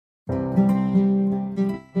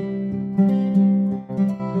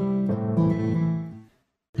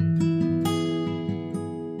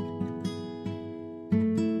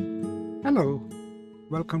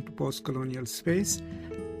Postcolonial Space.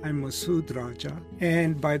 I'm Masood Raja,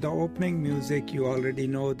 and by the opening music you already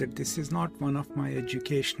know that this is not one of my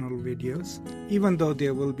educational videos, even though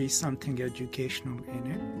there will be something educational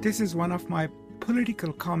in it. This is one of my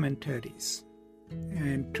political commentaries,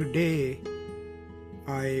 and today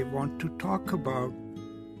I want to talk about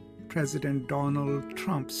President Donald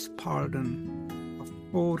Trump's pardon of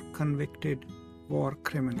 4 convicted war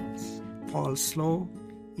criminals: Paul Slow,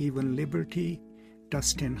 Evan Liberty,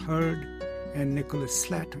 Dustin Hurd, and Nicholas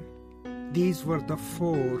Slatton. These were the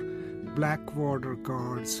 4 Black Border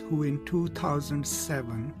Guards who in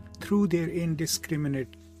 2007, through their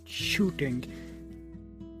indiscriminate shooting,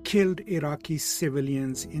 killed Iraqi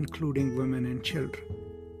civilians, including women and children.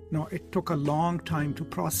 Now, it took a long time to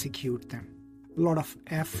prosecute them. A lot of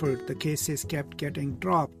effort, the cases kept getting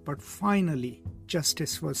dropped, but finally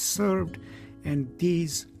justice was served, and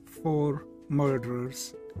these 4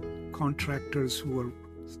 murderers, contractors who were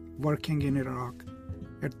working in Iraq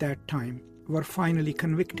at that time, were finally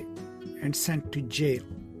convicted and sent to jail,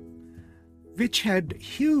 which had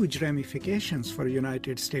huge ramifications for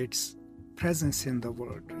United States presence in the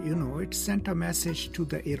world. It sent a message to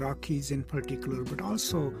the Iraqis in particular, but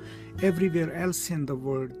also everywhere else in the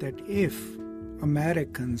world, that if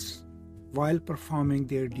Americans, while performing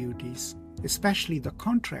their duties, especially the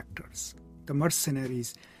contractors, the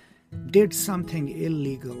mercenaries, did something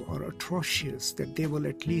illegal or atrocious, that they will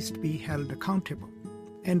at least be held accountable.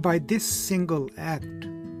 And by this single act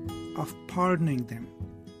of pardoning them,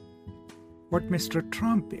 what Mr.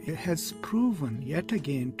 Trump has proven yet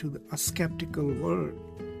again to a skeptical world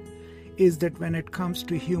is that when it comes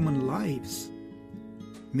to human lives,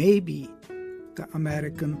 maybe the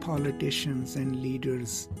American politicians and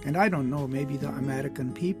leaders, and I don't know, maybe the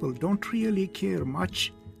American people don't really care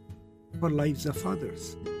much for lives of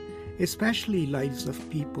others, especially lives of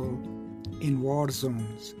people in war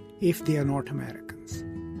zones, if they are not Americans.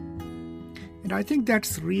 And I think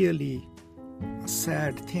that's really a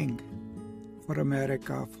sad thing for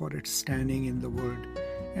America, for its standing in the world,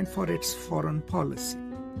 and for its foreign policy.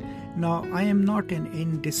 Now, I am not an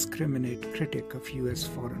indiscriminate critic of U.S.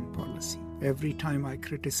 foreign policy. Every time I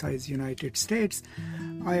criticize United States,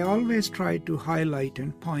 I always try to highlight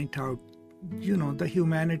and point out, the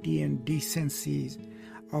humanity and decencies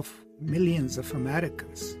of millions of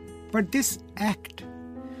Americans. But this act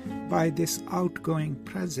by this outgoing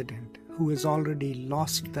president, who has already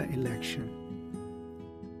lost the election,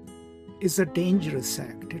 is a dangerous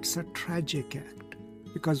act. It's a tragic act,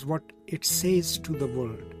 because what it says to the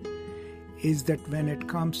world is that when it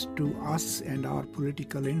comes to us and our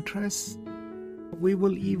political interests, we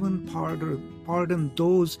will even pardon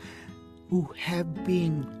those who have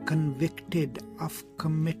been convicted of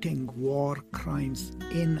committing war crimes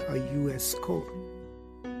in a U.S. court.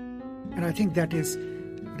 And I think that is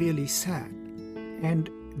really sad. And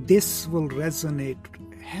this will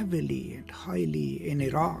resonate heavily and highly in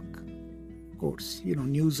Iraq. Of course,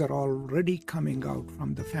 news are already coming out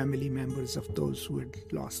from the family members of those who had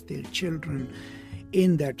lost their children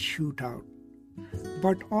in that shootout.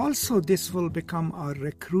 But also this will become a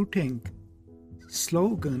recruiting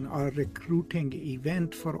slogan, a recruiting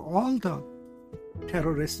event for all the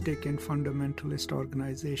terroristic and fundamentalist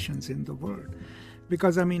organizations in the world.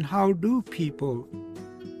 Because, how do people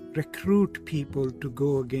recruit people to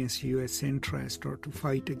go against U.S. interest or to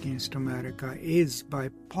fight against America is by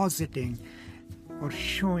positing or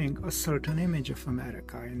showing a certain image of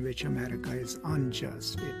America in which America is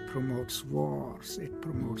unjust. It promotes wars. It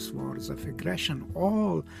promotes wars of aggression.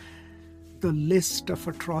 All the list of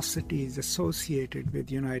atrocities associated with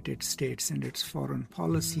the United States and its foreign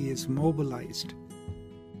policy is mobilized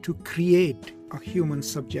to create a human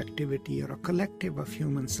subjectivity or a collective of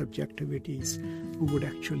human subjectivities who would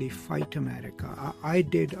actually fight America. I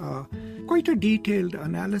did quite a detailed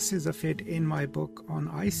analysis of it in my book on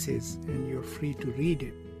ISIS, and you're free to read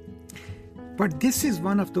it. But this is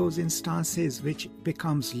one of those instances which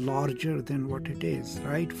becomes larger than what it is,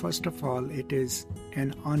 right? First of all, it is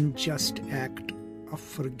an unjust act of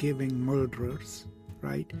forgiving murderers,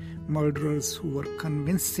 right? Murderers who were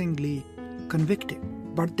convincingly convicted.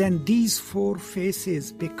 But then these 4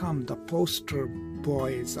 faces become the poster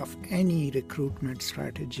boys of any recruitment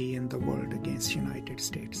strategy in the world against the United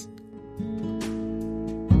States.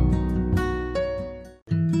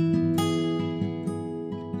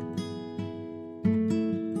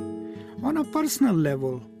 On a personal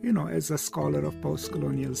level, as a scholar of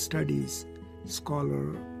postcolonial studies,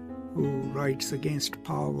 scholar who writes against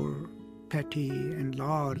power, petty and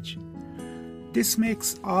large, this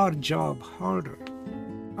makes our job harder.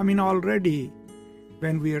 Already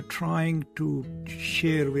when we are trying to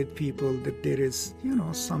share with people that there is,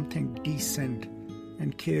 something decent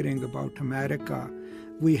and caring about America,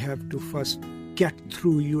 we have to first get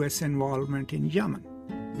through U.S. involvement in Yemen,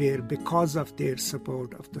 where because of their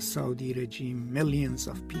support of the Saudi regime, millions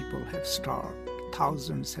of people have starved,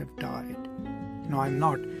 thousands have died. Now, I'm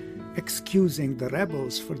not excusing the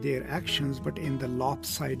rebels for their actions, but in the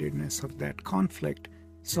lopsidedness of that conflict,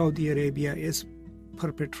 Saudi Arabia is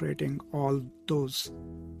perpetrating all those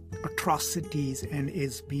atrocities and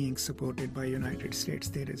is being supported by United States.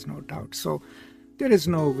 There is no doubt. So there is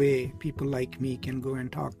no way people like me can go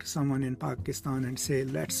and talk to someone in Pakistan and say,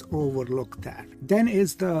 let's overlook that. Then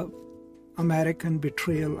is the American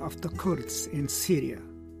betrayal of the Kurds in Syria,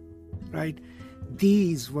 right?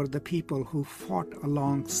 These were the people who fought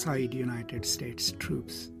alongside United States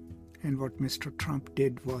troops. And what Mr. Trump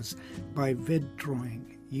did was, by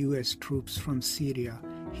withdrawing U.S. troops from Syria,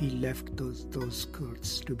 he left those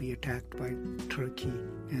Kurds to be attacked by Turkey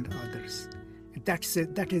and others.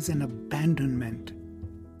 That is an abandonment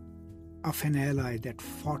of an ally that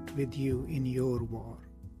fought with you in your war.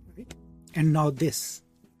 Right? And now this,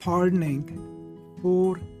 pardoning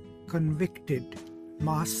 4 convicted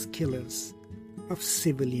mass killers of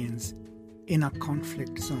civilians in a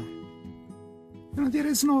conflict zone. There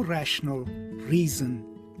is no rational reason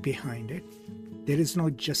behind it. There is no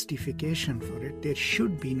justification for it. There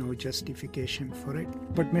should be no justification for it.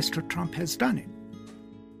 But Mr. Trump has done it.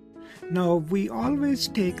 Now, we always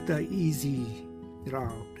take the easy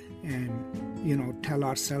route and, tell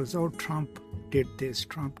ourselves, oh, Trump did this,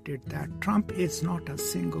 Trump did that. Trump is not a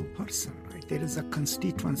single person, right? There is a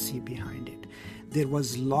constituency behind it. There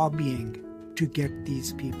was lobbying to get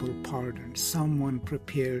these people pardoned. Someone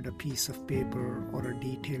prepared a piece of paper or a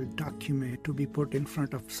detailed document to be put in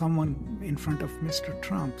front of Mr.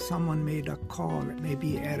 Trump. Someone made a call.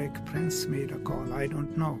 Maybe Eric Prince made a call. I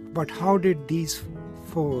don't know. But how did these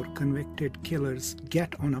 4 convicted killers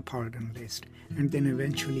get on a pardon list and then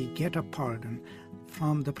eventually get a pardon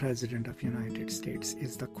from the President of the United States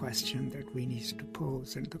is the question that we need to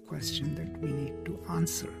pose and the question that we need to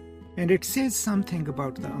answer. And it says something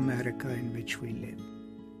about the America in which we live.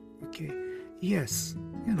 Okay? Yes,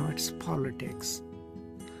 it's politics.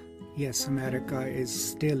 Yes, America is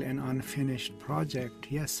still an unfinished project.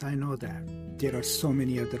 Yes, I know that. There are so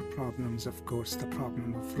many other problems, of course, the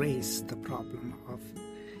problem of race, the problem of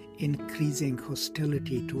increasing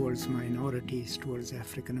hostility towards minorities, towards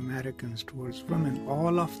African Americans, towards women.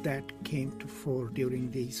 All of that came to fore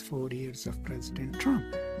during these 4 years of President Trump.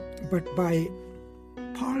 But by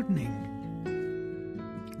pardoning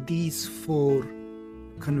these 4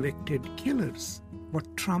 convicted killers,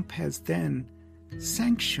 what Trump has then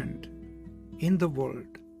sanctioned in the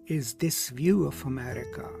world is this view of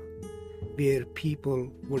America, where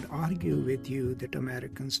people would argue with you that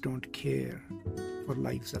Americans don't care for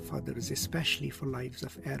lives of others, especially for lives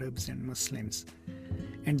of Arabs and Muslims.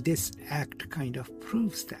 And this act kind of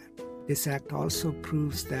proves that. This act also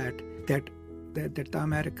proves that the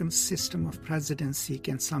American system of presidency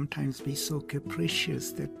can sometimes be so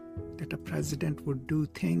capricious that a president would do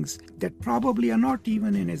things that probably are not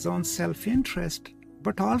even in his own self-interest,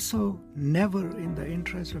 but also never in the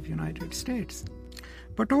interest of the United States.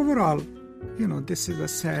 But overall, this is a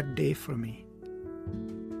sad day for me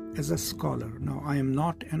as a scholar. Now, I am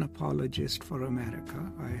not an apologist for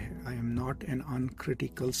America. I am not an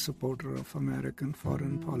uncritical supporter of American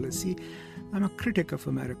foreign policy. I'm a critic of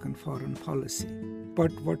American foreign policy.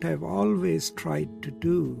 But what I've always tried to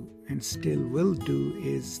do and still will do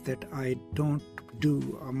is that I don't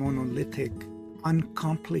do a monolithic,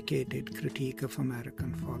 uncomplicated critique of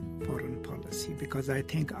American foreign policy, because I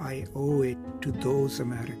think I owe it to those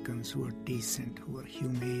Americans who are decent, who are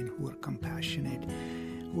humane, who are compassionate.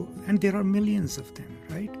 And there are millions of them,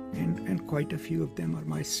 right? And quite a few of them are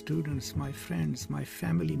my students, my friends, my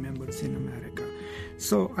family members in America.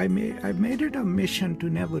 So I've made it a mission to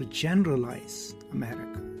never generalize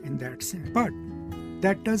America in that sense. But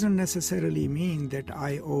that doesn't necessarily mean that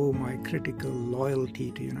I owe my critical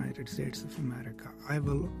loyalty to United States of America. I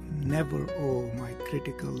will never owe my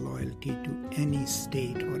critical loyalty to any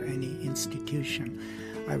state or any institution.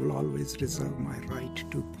 I will always reserve my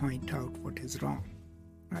right to point out what is wrong.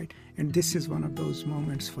 Right? And this is one of those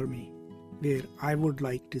moments for me where I would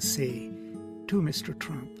like to say to Mr.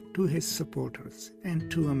 Trump, to his supporters, and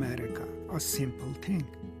to America, a simple thing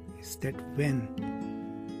is that when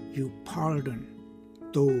you pardon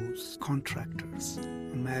those contractors,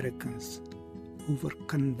 Americans, who were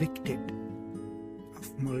convicted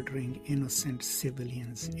of murdering innocent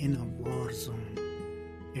civilians in a war zone,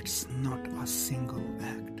 it's not a single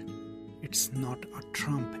act. It's not a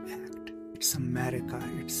Trump act. It's America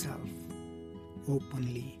itself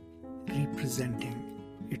openly representing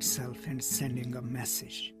itself and sending a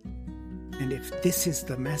message. And if this is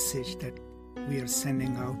the message that we are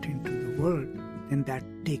sending out into the world, then that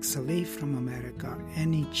takes away from America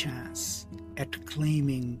any chance at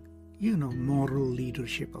claiming, moral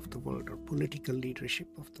leadership of the world or political leadership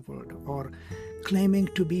of the world, or claiming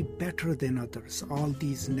to be better than others. All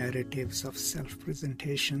these narratives of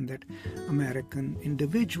self-presentation that American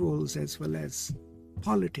individuals as well as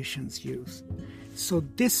politicians use. So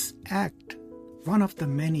this act, one of the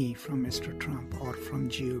many from Mr. Trump or from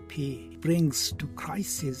GOP, brings to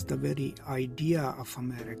crisis the very idea of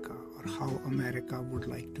America, or how America would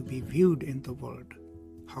like to be viewed in the world,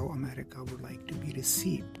 how America would like to be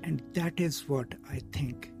received. And that is what I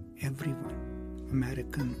think everyone,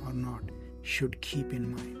 American or not, should keep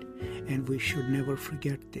in mind. And we should never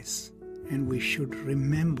forget this. And we should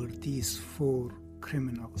remember these 4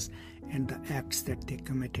 criminals and the acts that they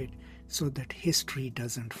committed, so that history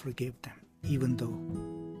doesn't forgive them, even though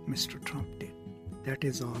Mr. Trump did. That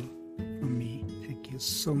is all from me. Thank you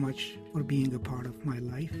so much for being a part of my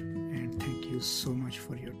life, and thank you so much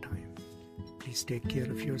for your time. Please take care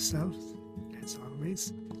of yourselves. As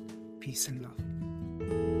always, peace and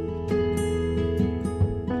love.